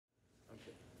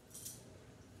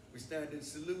standing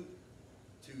salute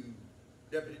to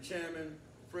Deputy Chairman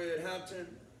Fred Hampton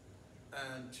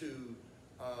and to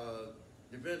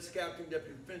Defense Captain,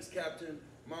 Deputy Defense Captain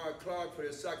Mara Clark for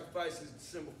their sacrifices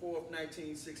December 4th,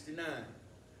 1969.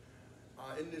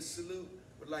 In this salute,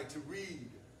 I would like to read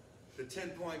the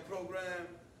 10-point program.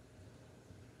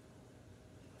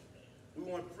 We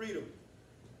want freedom.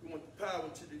 We want the power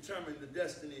to determine the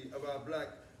destiny of our black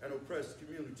and oppressed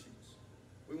communities.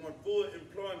 We want full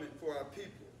employment for our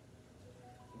people.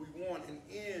 We want an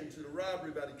end to the robbery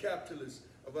by the capitalists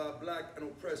of our black and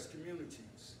oppressed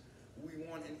communities. We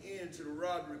want an end to the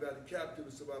robbery by the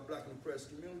capitalists of our black and oppressed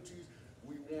communities.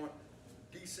 We want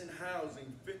decent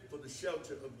housing fit for the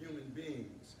shelter of human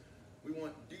beings. We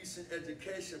want decent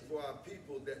education for our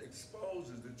people that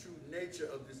exposes the true nature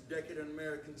of this decadent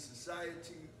American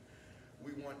society.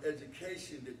 We want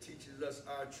education that teaches us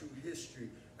our true history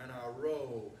and our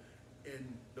role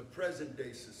in the present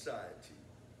day society.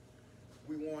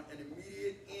 We want an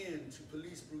immediate end to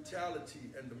police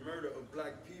brutality and the murder of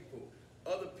black people,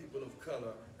 other people of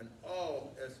color, and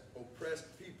all as oppressed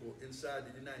people inside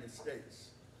the United States.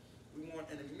 We want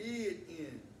an immediate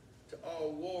end to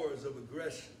all wars of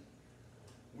aggression.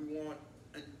 We want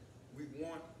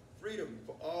freedom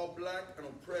for all black and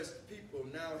oppressed people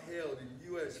now held in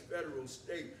U.S. federal,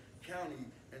 state, county,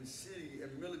 and city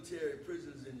and military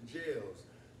prisons and jails.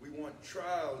 We want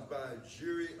trials by a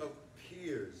jury of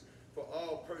peers for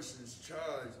all persons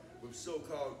charged with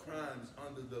so-called crimes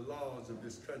under the laws of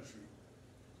this country.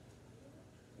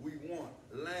 We want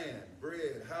land,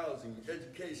 bread, housing,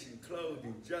 education,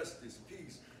 clothing, justice,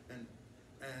 peace, and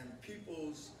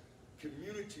people's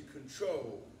community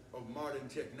control of modern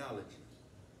technology.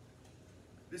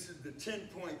 This is the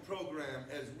 10-point program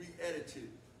as re-edited.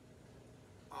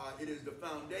 It is the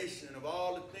foundation of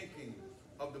all the thinking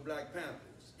of the Black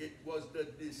Panthers. It was the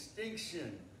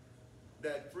distinction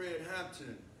that Fred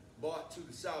Hampton brought to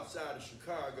the south side of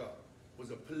Chicago, was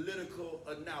a political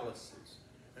analysis.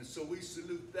 And so we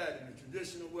salute that in the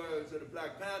traditional words of the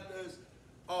Black Panthers,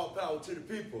 all power to the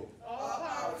people. All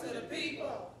power to the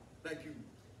people. Thank you,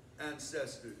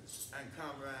 ancestors and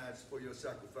comrades, for your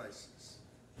sacrifices.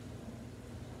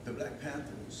 The Black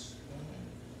Panthers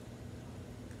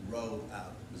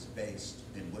rollout was based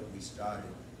in what we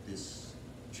started this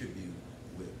tribute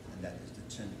with, and that is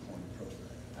the 10-point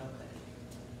program. Okay.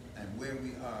 And where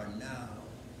we are now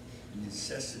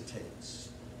necessitates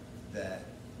that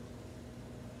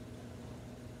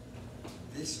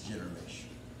this generation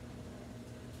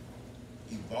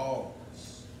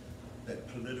evolves that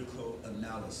political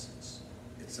analysis.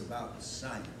 It's about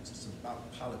science, it's about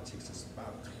politics, it's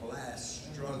about class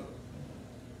struggle.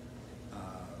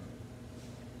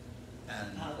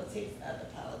 And politics, other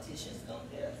politicians don't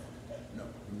care. no,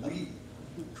 we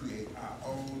create our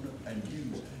own and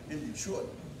use. In Detroit,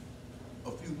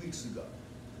 a few weeks ago,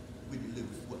 we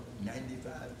delivered what,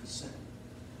 95%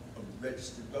 of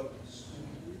registered voters.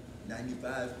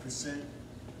 95%,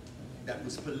 that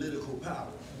was political power.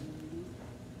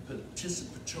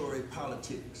 Participatory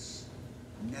politics,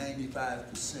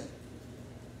 95%.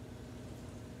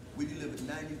 We delivered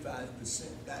 95%.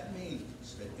 That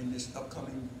means that in this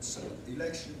upcoming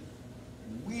election,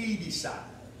 we decide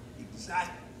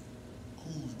exactly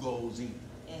who goes in.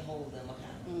 And hold them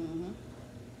accountable.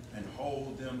 And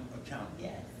hold them accountable.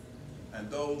 Yes. And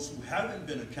those who haven't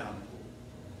been accountable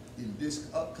in this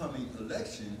upcoming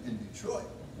election in Detroit,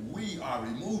 we are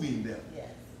removing them. Yes.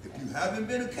 If you haven't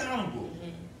been accountable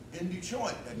in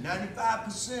Detroit, that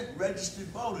 95% registered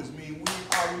voters mean we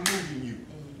are removing you.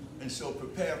 And so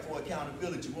prepare for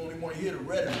accountability. We only want to hear the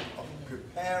rhetoric.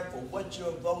 Prepare for what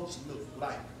your votes look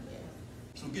like.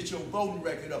 So get your voting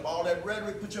record up. All that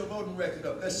rhetoric, put your voting record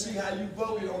up. Let's see how you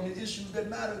voted on the issues that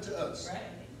matter to us. Right.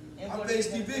 I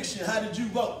faced eviction. How did you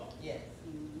vote? Yes.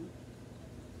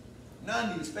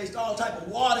 Nandi has faced all type of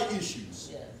water issues.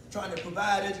 Yes. Trying to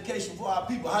provide education for our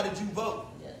people. How did you vote?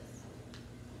 Yes.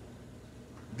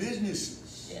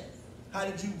 Businesses. Yes. How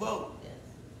did you vote? Yes.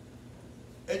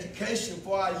 Education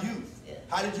for our youth. Yes.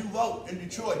 How did you vote in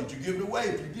Detroit? Did you give it away?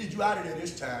 If you did, you out of there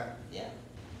this time. Yeah.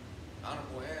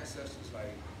 Honorable ancestors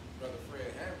like Brother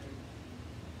Fred Hampton,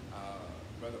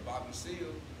 Brother Bobby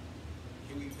Seale,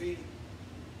 Huey P.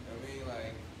 I mean,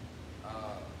 like,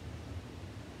 I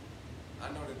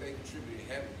know that they contributed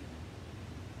heavily,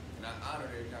 and I honor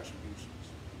their contributions.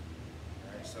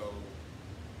 All right, so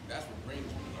that's what brings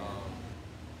me.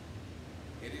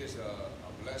 It is a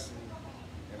blessing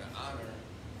and an honor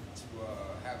to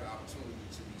have the opportunity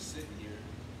to be sitting here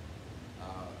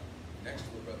next to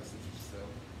a brother such as yourself.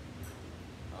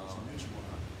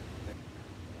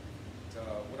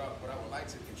 What I would like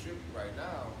to contribute right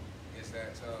now is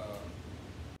that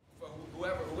for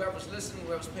listening,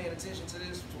 whoever's paying attention to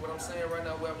this, to what I'm saying right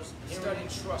now, whoever's studying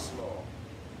trust law,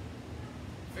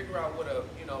 figure out what a,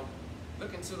 you know,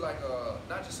 look into like a,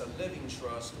 not just a living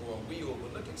trust or a will,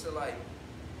 but look into like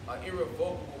an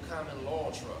irrevocable common law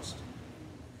trust.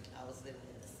 I was living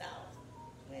in the South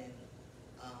when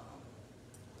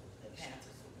the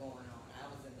Panthers were going on. I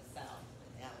was in the South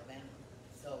in Alabama,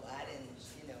 so I didn't,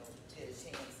 you know, get a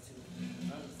chance to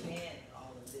understand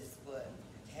all of this. But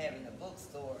having a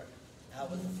bookstore, I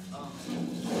was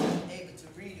able to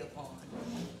read upon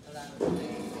a lot of the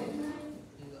things that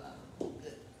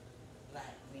good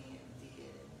black men did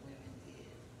and women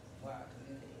did for our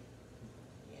community.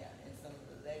 Yeah, and some of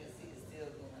the legacy is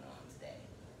still going on today.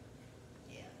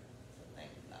 Yeah, so thank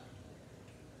you, Dr.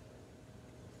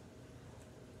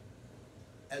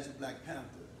 As a Black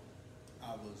Panther,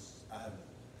 I have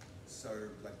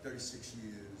served like 36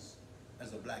 years.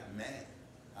 As a black man,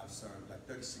 I've served like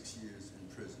 36 years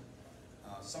in prison.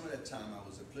 Some of that time I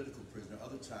was a political prisoner,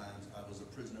 other times I was a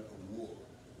prisoner of war.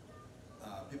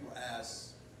 People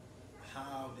ask,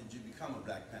 how did you become a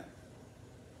Black Panther?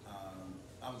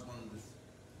 I was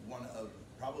one of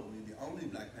probably the only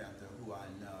Black Panther who I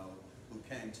know who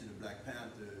came to the Black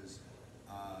Panthers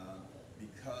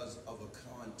because of a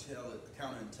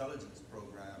counterintelligence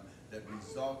program that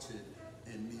resulted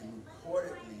in me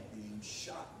reportedly being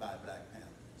shot by Black Panthers.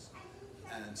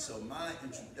 And so my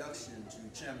introduction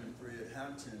to Chairman Fred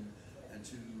Hampton and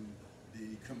to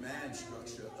the command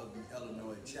structure of the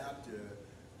Illinois chapter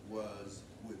was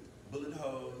with bullet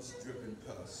holes, dripping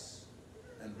pus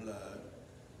and blood,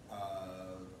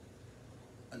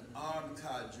 an armed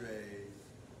cadre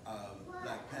of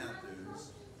Black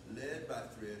Panthers led by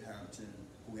Fred Hampton,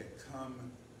 who had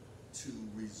come to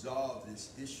resolve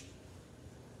this issue.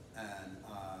 And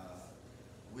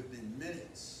within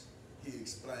minutes, he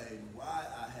explained why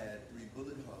I had 3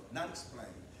 bullet holes. Not explained,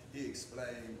 he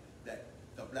explained that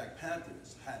the Black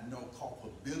Panthers had no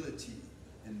culpability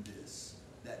in this,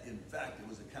 that in fact it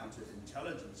was a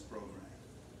counterintelligence program.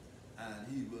 And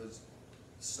he was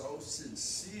so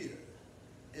sincere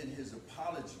in his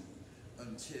apology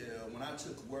until when I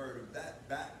took word of that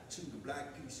back to the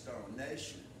Black Peace Stone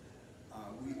Nation,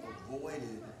 we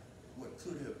avoided what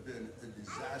could have been a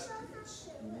disastrous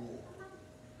war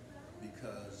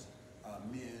because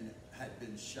men had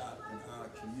been shot in our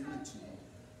community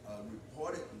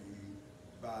reportedly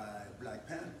by Black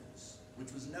Panthers,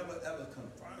 which was never ever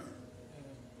confirmed.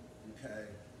 Okay,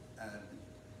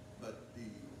 but the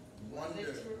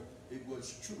wonder, it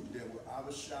was true. I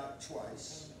was shot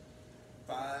twice.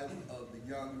 5 of the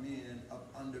young men up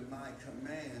under my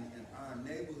command in our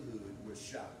neighborhood were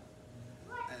shot.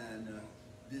 And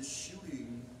this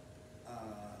shooting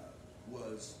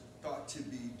was thought to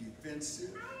be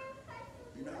defensive.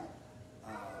 You know,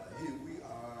 here we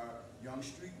are, young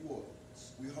street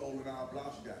warriors. We're holding our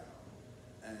block down.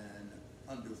 And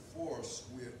under force,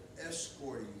 we're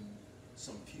escorting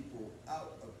some people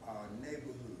out of our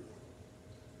neighborhood,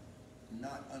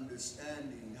 not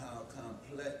understanding how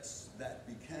complex that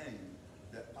became,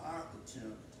 that our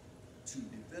attempt to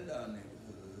defend our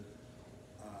neighborhood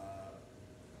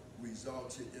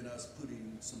resulted in us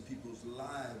putting some people's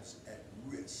lives at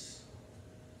risk.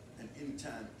 And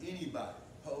anytime anybody,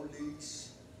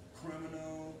 police,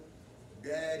 criminal,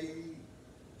 daddy,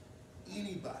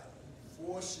 anybody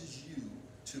forces you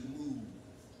to move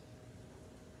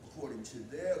according to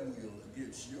their will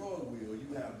against your will,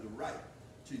 you have the right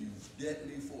to use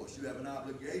deadly force. You have an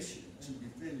obligation to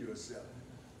defend yourself.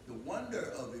 The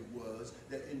wonder of it was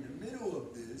that in the middle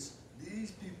of this,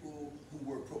 these people who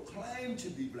were proclaimed to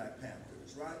be Black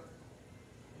Panthers, right,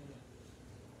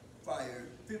 fired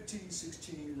 15,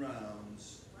 16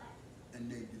 rounds, and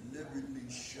they deliberately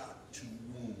shot to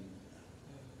wound.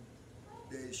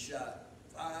 They shot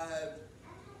 5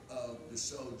 of the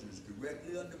soldiers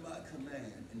directly under my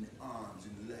command in the arms,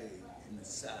 in the leg, in the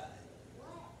side,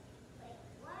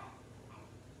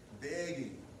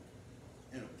 begging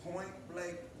in a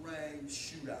point-blank range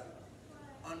shootout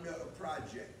under a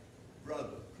project,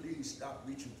 brother, please stop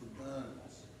reaching for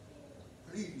guns.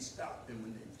 Please stop. And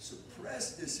when they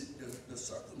suppressed the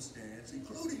circumstance,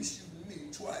 including shooting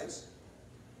me twice,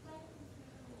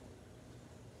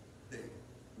 they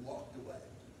walked away.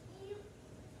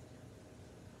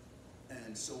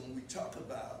 And so when we talk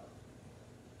about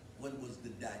what was the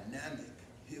dynamic,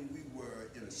 here we were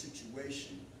in a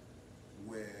situation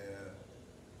where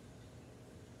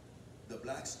the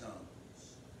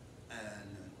Blackstones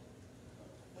and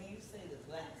When you say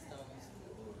the Blackstones,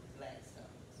 who are the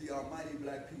Blackstones? the Almighty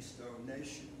Black Peace Stone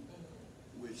Nation,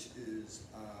 which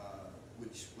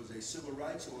was a civil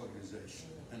rights organization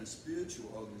and a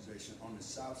spiritual organization on the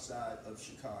south side of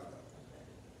Chicago.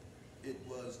 it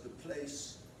was the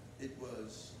place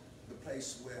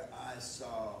where I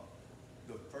saw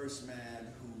the first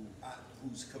man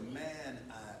whose command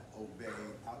I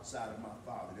obeyed outside of my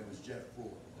father. That was Jeff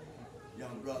Ford.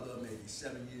 Young brother, maybe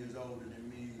 7 years older than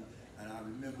me, and I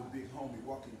remember Big Homie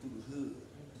walking through the hood,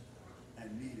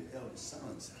 and me, the eldest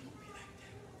son, said, I'm gonna be like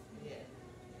that. Yeah.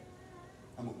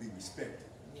 I'm gonna be respected.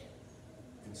 Yeah.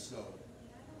 And so,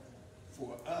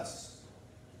 for us,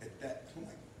 at that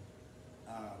point,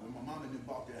 when my mom and them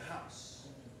bought their house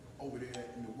over there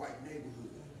in the white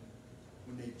neighborhood,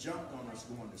 when they jumped on us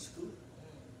going to school,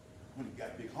 when it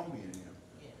got Big Homie in them,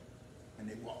 and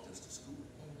they walked us to school.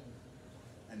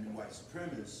 And the white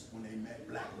supremacists, when they met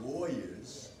black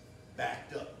warriors,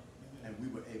 backed up, and we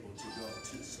were able to go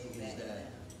to schools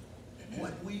that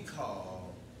what we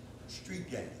call street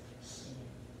gangs,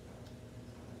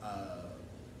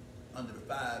 under the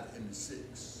 5 and the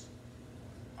 6,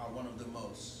 are one of the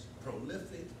most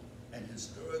prolific and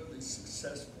historically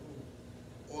successful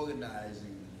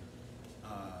organizing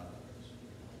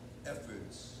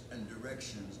efforts and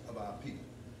directions of our people.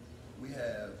 We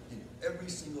have in every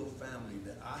single family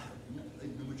that I have,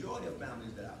 the majority of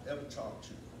families that I've ever talked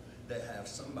to, they have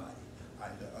somebody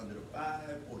either under the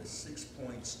 5 or the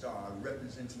 6-point star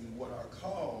representing what are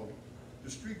called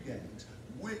the street gangs,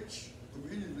 which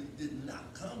originally did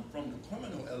not come from the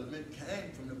criminal element,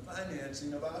 came from the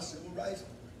financing of our civil rights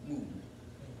movement.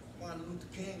 Martin Luther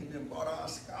King and them brought our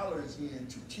scholars in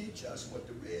to teach us what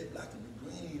the red, black, and the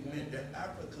green meant, that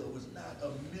Africa was not a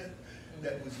myth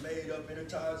that was made up in a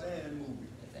Tarzan movie.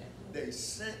 They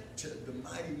sent to the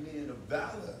mighty men of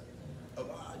valor of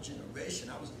our generation.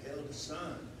 I was the eldest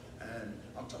son, and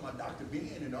I'm talking about Dr.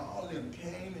 Ben and all of them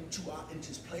came into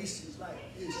places like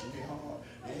this, and they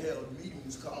held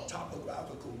meetings called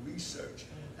topographical research,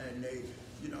 and they,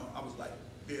 I was like,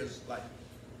 there's like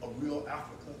a real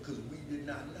Africa, because we did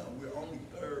not know. We're only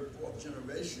 3rd, 4th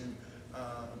generation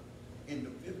in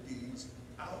the 50s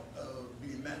out of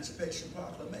the Emancipation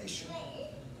Proclamation.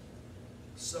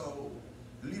 So,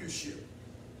 leadership.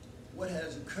 What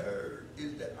has occurred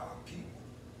is that our people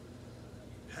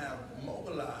have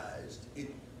mobilized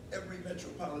in every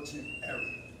metropolitan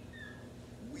area.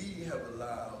 We have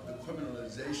allowed the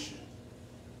criminalization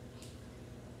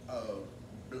of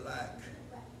black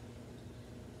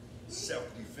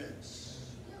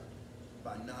self-defense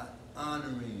by not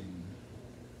honoring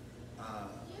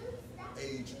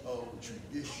age-old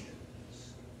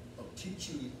traditions of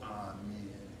teaching our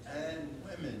men and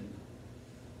women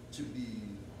to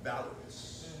be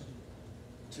valorous,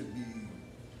 to be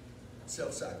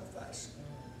self-sacrificing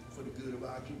for the good of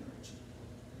our community.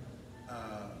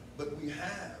 But we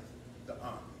have the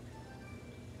Army.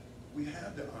 We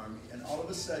have the Army, and all of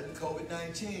a sudden,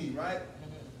 COVID-19, right?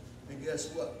 And guess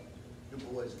what? The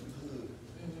boys in the hood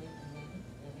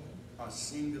are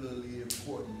singularly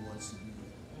important once again.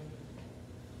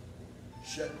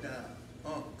 Shut down,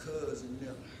 cuz and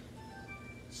them.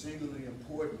 Singularly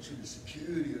important to the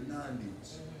security of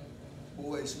non-Ds.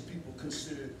 Boys who people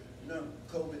consider,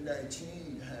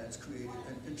 COVID-19 has created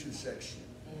an intersection.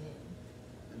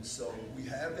 And so we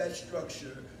have that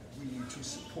structure. We need to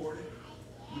support it.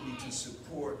 We need to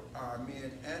support our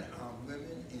men and our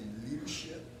women in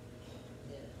leadership.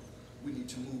 We need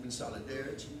to move in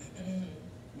solidarity.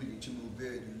 We need to move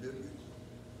very deliberately,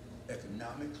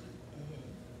 economically,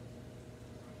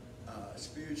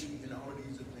 spiritually, and all of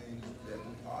these are things that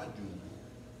we are doing.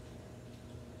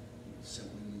 We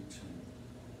simply need to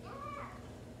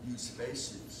use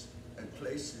spaces and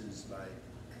places like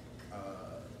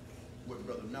what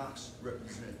Brother Knox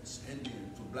represents,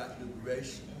 Indian for Black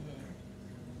liberation,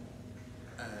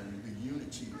 and the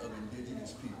unity of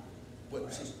indigenous people.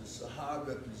 What Sister Sahar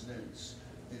represents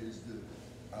is the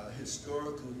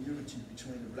historical unity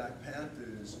between the Black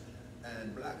Panthers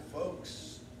and Black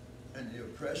folks and the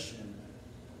oppression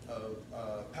of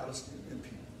Palestinian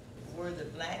people. Were the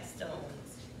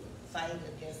Blackstones fighting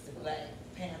against the Black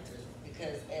Panthers?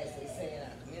 Because as they say in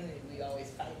our community, we always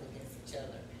fight against each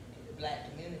other. In the Black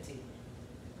community,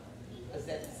 was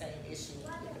that the same issue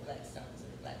with the Blackstones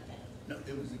and the Black Panthers? No,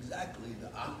 it was exactly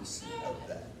the opposite of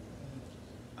that.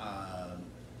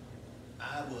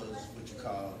 I was what you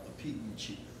call a pygmy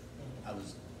chief. I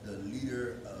was the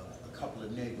leader of a couple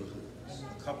of neighborhoods.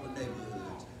 A couple of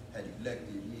neighborhoods had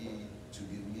elected me to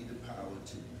give me the power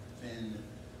to defend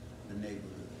the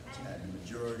neighborhoods. And the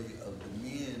majority of the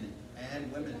men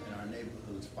and women in our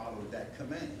neighborhoods followed that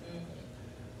command.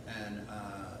 And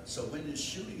so when the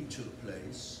shooting took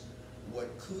place,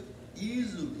 what could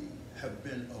easily have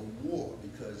been a war,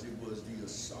 because it was the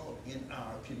assault in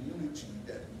our community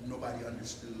that nobody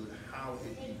understood how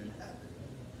it even happened.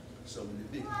 So when the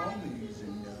big homies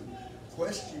and them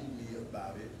questioned me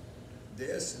about it,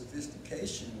 their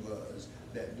sophistication was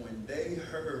that when they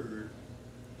heard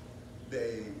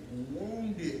they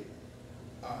wounded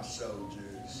our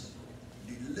soldiers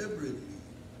deliberately,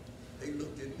 they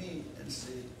looked at me and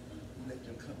said, let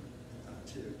them come in our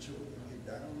territory and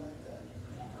get down like that.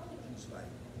 I was like,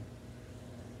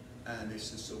 and they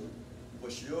said, so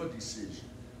what's your decision?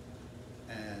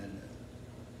 And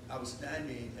I was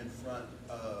standing in front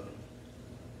of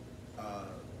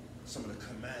some of the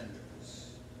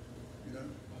commanders, you know,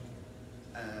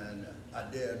 and I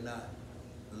dare not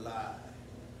lie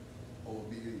or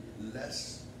be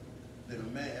less than a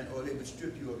man, or they would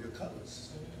strip you of your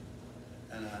colors.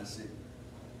 And I said,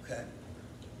 okay,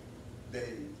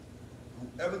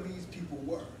 whoever these people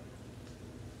were,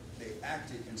 they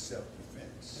acted in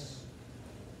self-defense.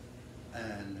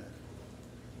 And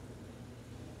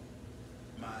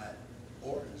my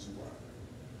orders were,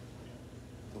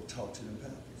 go talk to them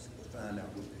Panthers, go find out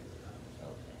what they're about.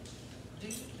 Okay. Do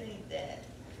you think that,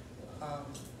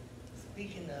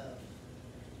 speaking of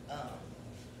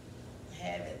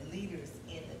having leaders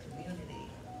in the community,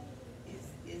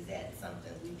 is that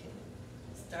something we can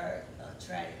start,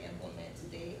 try to implement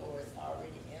today, or it's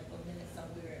already implemented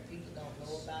somewhere and people don't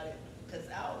know about it? Because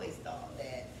I always thought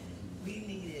that we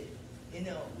needed, you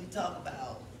know, we talk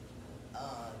about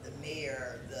the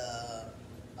mayor, the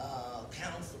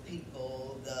council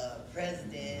people, the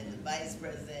president, the vice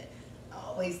president. I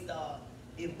always thought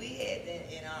if we had that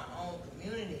in our own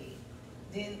community,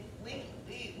 then we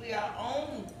are our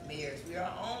own mayors, we are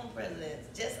our own presidents,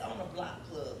 just on a block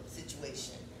club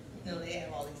situation. You know, they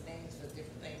have all these names for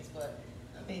different things, but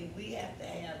I mean, we have to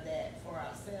have that for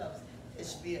ourselves. There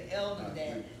should be an elder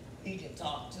that we can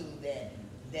talk to,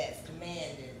 that's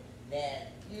commanded,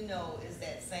 that, you know, is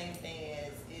that same thing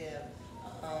as if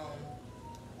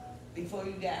before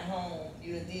you got home,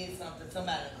 you did something,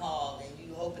 somebody called, and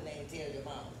you hoping they tell your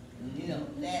mom. You know,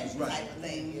 that type of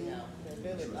thing, you know.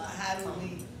 How do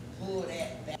we pull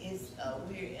that back?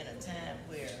 We're in a time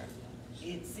where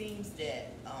it seems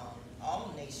that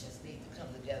all nations need to come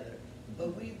together.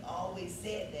 But we've always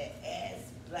said that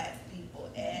as black people,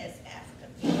 as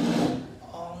African people,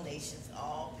 all nations,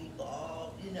 all people,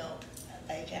 all, you know,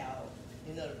 like how,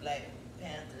 you know, the Black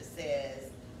Panther says,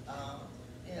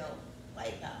 you know,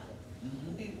 white power.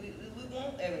 We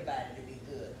want everybody to be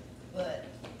good. But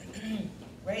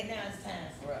right now it's time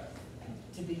for us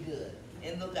to be good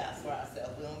and look out for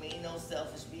ourselves. We don't mean no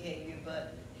selfish behavior,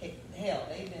 but hell,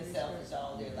 they've been selfish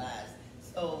all their lives.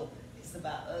 So it's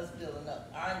about us building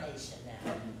up our nation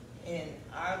now in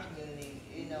our community,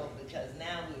 you know, because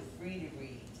now we're free to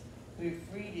read, we're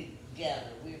free to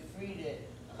gather, we're free to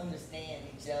understand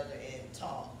each other and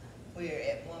talk. Where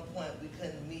at one point we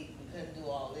couldn't meet, we couldn't do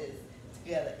all this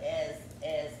together as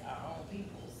our own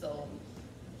people. So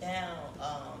now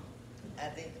I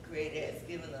think the Creator has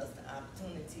given us the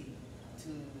opportunity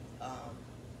to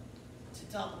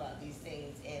talk about these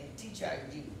things and teach our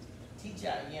youth, teach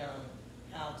our young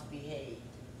how to behave,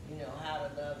 you know, how to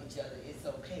love each other. It's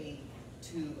okay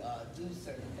to do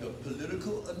certain things. The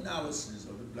political analysis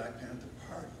of the Black Panther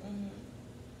Party.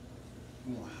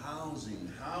 You know,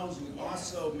 housing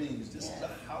also means this is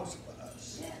a house for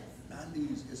us. Yes.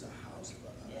 Nandi's is a house for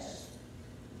us. Yes.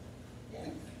 Yes.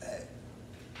 Hey,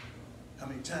 how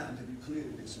many times have you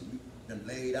cleared this and we've been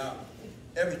laid out?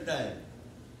 Everything.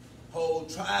 Whole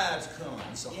tribes come.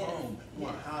 It's a home. We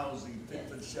want housing, fit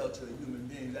for the shelter of human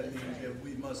beings. That means that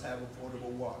we must have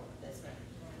affordable water. That's right.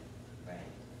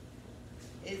 Right.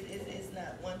 It's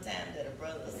not one time that a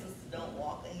brother or sister don't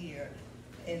walk in here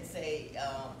and say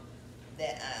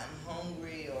that I'm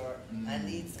hungry or I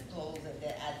need some clothes and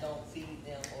that I don't feed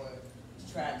them or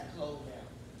try to clothe them,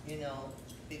 you know,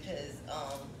 because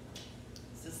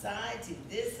society,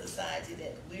 this society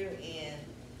that we're in,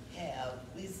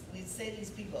 we say these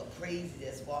people are crazy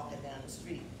that's walking down the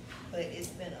street, but it's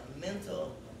been a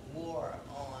mental war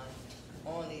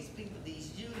on these people,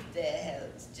 these youth that have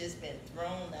just been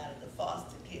thrown out of the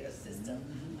foster care system.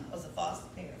 I was a foster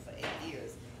parent for 8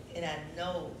 years, and I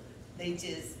know they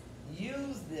just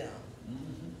use them.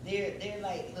 They're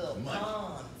like little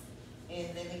pawns. And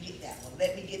let me get that one.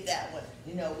 Let me get that one.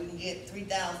 You know, we can get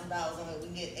 $3,000 on it. We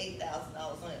can get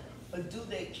 $8,000 on it. But do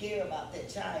they care about their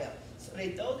child? So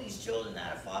they throw these children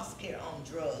out of foster care on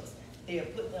drugs. They're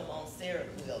putting them on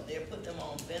Seroquel. They're putting them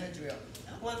on Benadryl.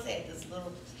 I once had this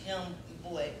little young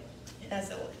boy, and I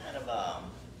said, what kind of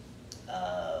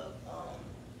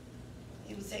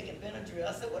he was taking Benadryl.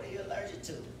 I said, what are you allergic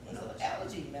to? It was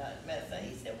allergy medicine.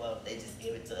 He said, well, they just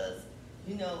give it to us,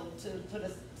 you know, to put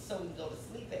us so we can go to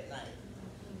sleep at night.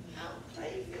 How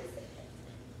crazy is that?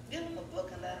 give them a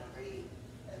book and let them read.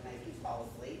 That make you fall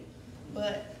asleep.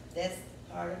 But that's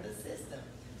part of the system.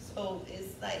 So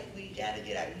it's like we gotta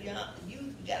get our youth, we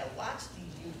gotta watch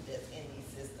these youth that's in these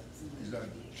systems.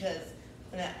 Exactly. Because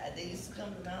when they used to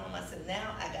come to my home, I said,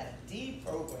 now I gotta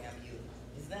deprogram you.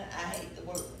 It's not, I hate the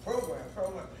word program,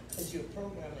 because you're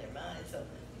programming their mind. So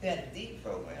you gotta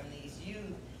deprogram these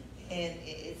youth, and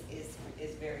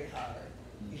it's very hard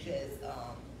because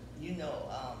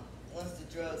once the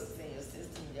drugs is in your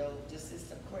system, your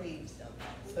system craves them,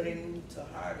 so they move to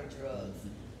harder drugs.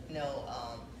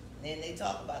 Then they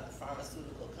talk about the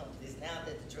pharmaceutical companies now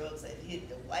that the drugs have hit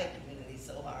the white community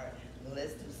so hard. Well,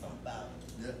 let's do something about it.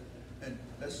 Yeah, and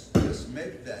let's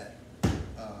make that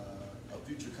a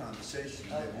future conversation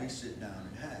that we sit down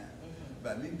and have.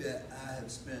 But me, that I have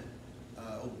spent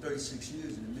over 36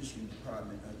 years in the Michigan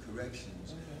Department of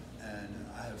Corrections, and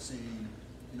I have seen,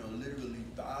 literally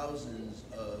thousands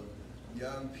of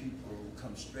young people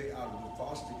come straight out of the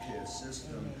foster care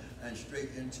system and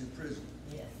straight into prison,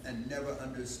 and never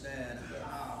understand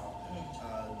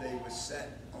how they were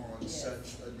set on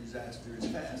such a disastrous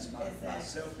path,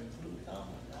 myself included. Oh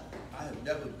my God. I have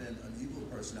never been an evil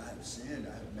person. I have sinned.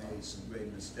 I have made some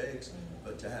great mistakes,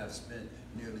 but to have spent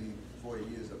nearly 40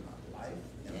 years of my life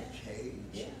in a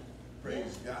cage,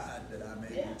 praise God that I'm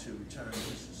able to return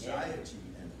to society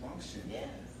and function.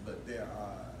 But there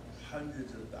are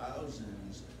hundreds of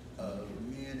thousands of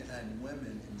men and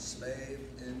women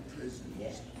enslaved in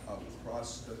prisons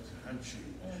across the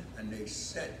country, and they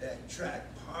set that track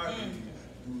partly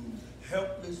through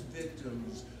helpless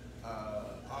victims,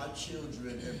 our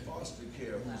children in foster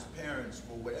care, whose parents,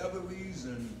 for whatever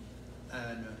reason,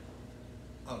 and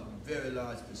a very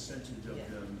large percentage of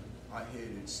them are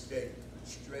headed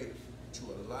straight to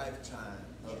a lifetime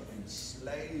of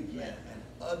enslavement, and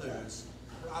others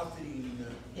profiting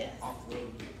off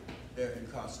of their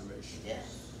incarceration.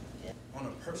 On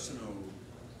a personal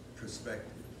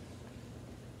perspective,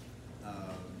 I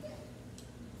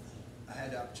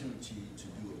had the opportunity to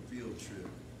do a field trip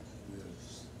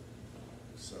with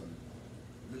some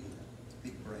really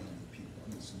big brain people. I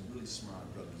mean, some really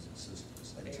smart brothers and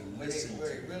sisters. And to listen to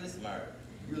really smart.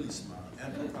 Really smart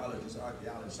anthropologists,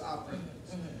 archaeologists, our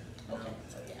friends,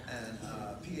 and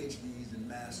PhDs and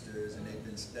masters, and they've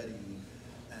been studying.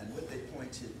 And what they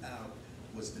pointed out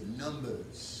was the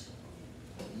numbers.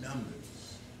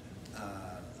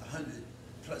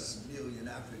 100+ million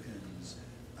Africans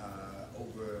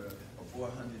over a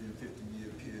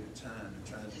 450-year period of time,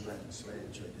 the transatlantic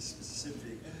slave trade, a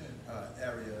specific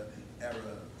era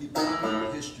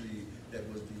history that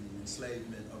was the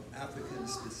enslavement of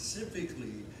Africans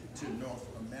specifically to North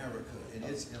America and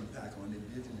its impact on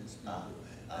indigenous people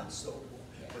and so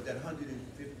forth. But that 100+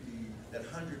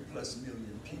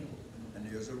 million people, and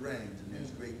there's a range, and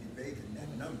there's great debate in that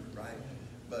number, right?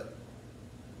 But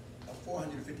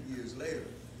 450 years later,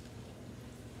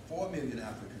 4 million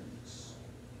Africans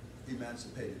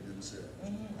emancipated themselves.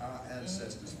 Our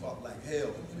ancestors fought like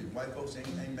hell for freedom. White folks ain't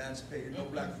emancipated, no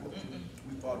black folks.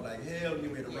 We fought like hell, and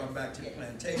then we had to run back to the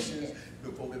plantations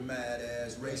before the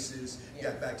mad-ass racists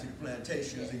got back to the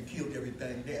plantations and killed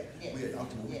everything there. We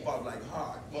fought like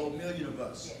hard. 4 million of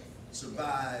us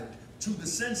survived to the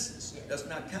census. That's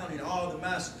not counting all the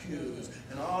massacres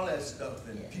and all that stuff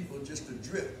and people just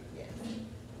adrift.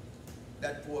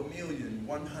 That 4 million,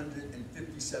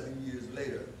 157 years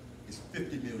later, is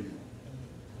 50 million.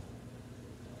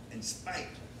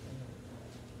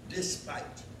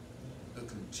 Despite the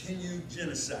continued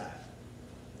genocide,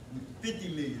 we're 50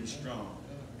 million strong,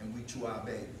 and we to our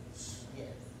babies.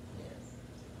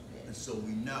 And so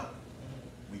we know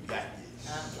we got this.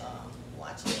 I'm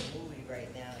watching a movie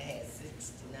right now. It has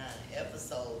 69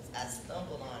 episodes. I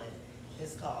stumbled on it.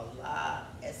 It's called La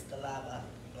Escalava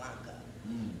Blanca.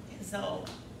 And so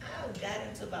I got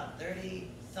into about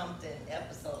 30-something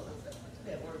episodes.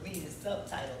 That word means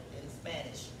subtitled in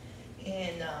Spanish.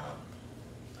 And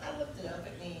I looked it up.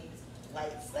 It means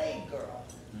white slave girl.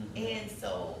 And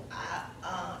so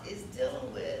it's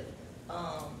dealing with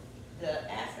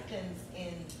the Africans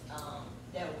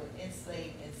that were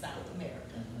enslaved in South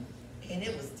America. And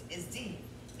it's deep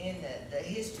in the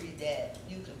history that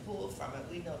you can pull from it.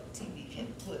 We know the TV can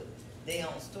put their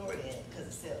own story in it because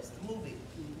it sells the movie.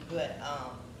 But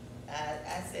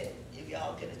I said, if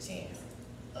y'all get a chance,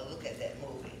 look at that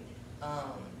movie.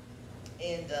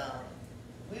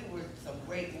 We were some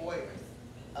great warriors.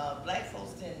 Black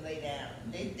folks didn't lay down.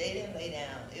 They didn't lay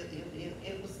down.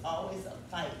 It was always a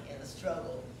fight and a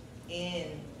struggle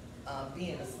in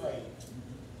being a slave.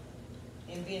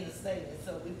 And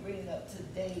so we bring it up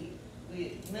today,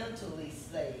 we're mentally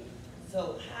slave.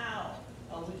 So how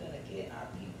are we going to get our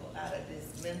people out of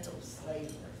this mental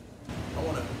slavery?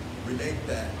 relate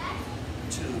that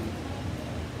to the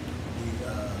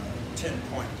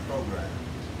 10-point program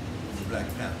of the Black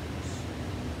Panthers.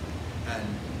 And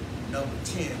number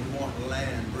 10, we want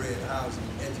land, bread, housing,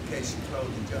 education,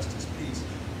 clothing, justice, peace,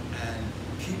 and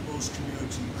people's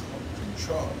community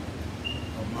control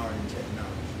of modern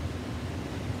technology.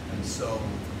 And so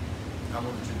I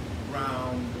wanted to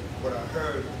ground what I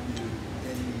heard from you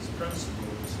in these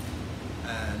principles,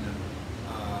 and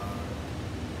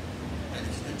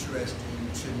it's interesting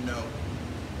to note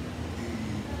the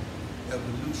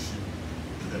evolution,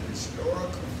 the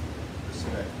historical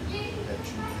perspective that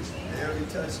you just barely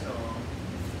touched on,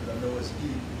 but I know it's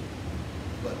deep,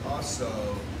 but also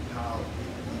how it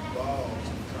evolves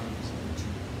and comes into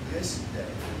this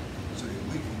day so that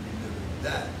we can deliver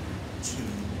that to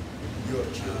your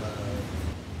children.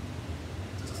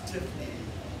 Tiffany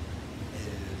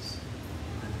is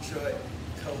the Detroit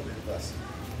COVID busser.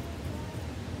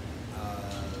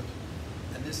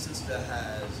 And this sister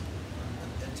has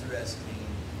an interesting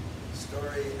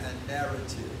story and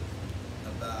narrative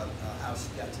about how she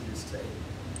got to this table.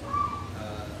 I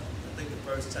think the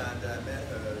first time that I met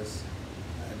her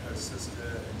and her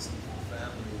sister and some of her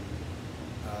family,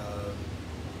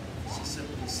 she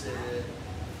simply said,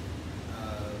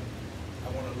 I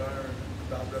want to learn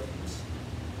about revolution.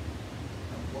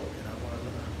 I'm woke and I want to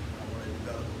learn. I want to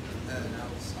develop. And that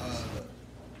was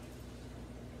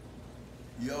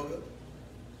yoga,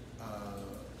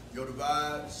 yoga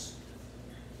vibes,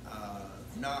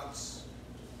 knots,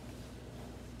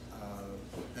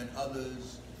 and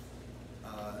others,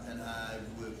 and I,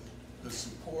 with the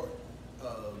support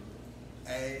of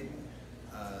AIM,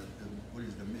 what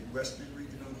is the Midwestern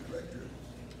Regional Director?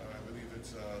 I believe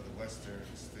it's the Western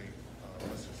State,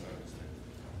 Western side of the state.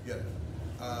 Yeah.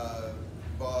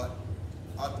 Bought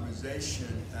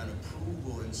authorization and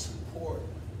approval and support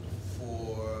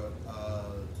for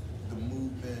the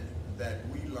movement that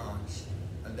we launched,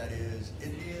 and that is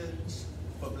Indians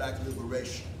for Black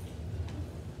Liberation.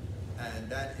 And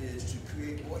that is to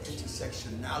create more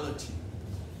intersectionality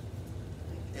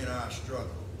in our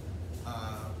struggle,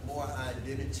 more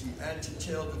identity, and to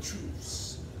tell the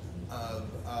truths of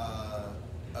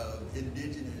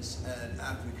indigenous and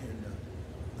African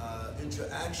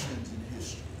interactions in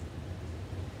history.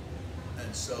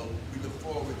 And so we look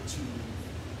forward to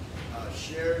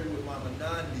sharing with Mama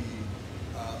Nandi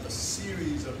a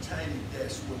series of tiny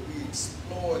desks where we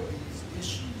explore these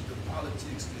issues, the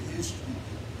politics, the history,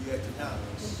 the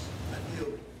economics. I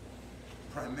deal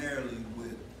primarily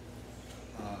with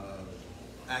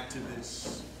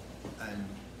activists and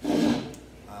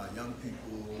young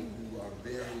people who are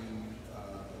very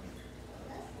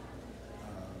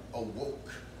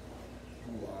awoke,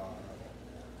 who are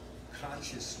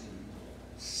consciously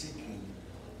seeking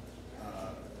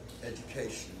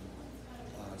education,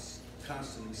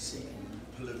 constantly seeking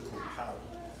political power.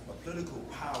 But political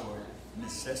power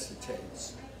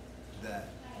necessitates that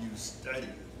you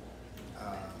study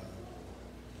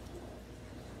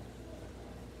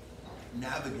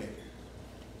navigate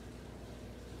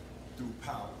through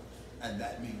power, and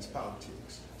that means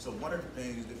politics. So one of the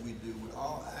things that we do with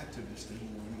all activists and who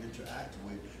we interact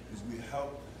with is we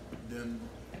help them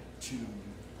to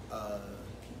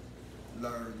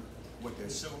learn what their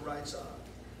civil rights are,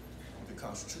 what their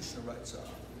constitutional rights are,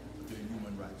 what their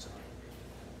human rights are.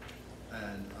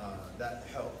 And that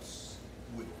helps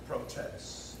with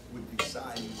protests, with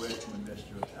deciding where to invest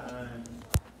your time,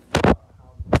 how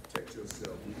to protect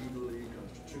yourself legally,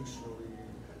 constitutionally,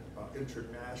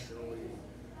 internationally.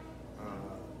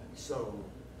 So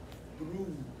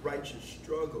through righteous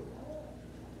struggle,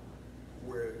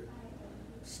 where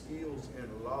skills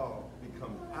and law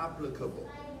become applicable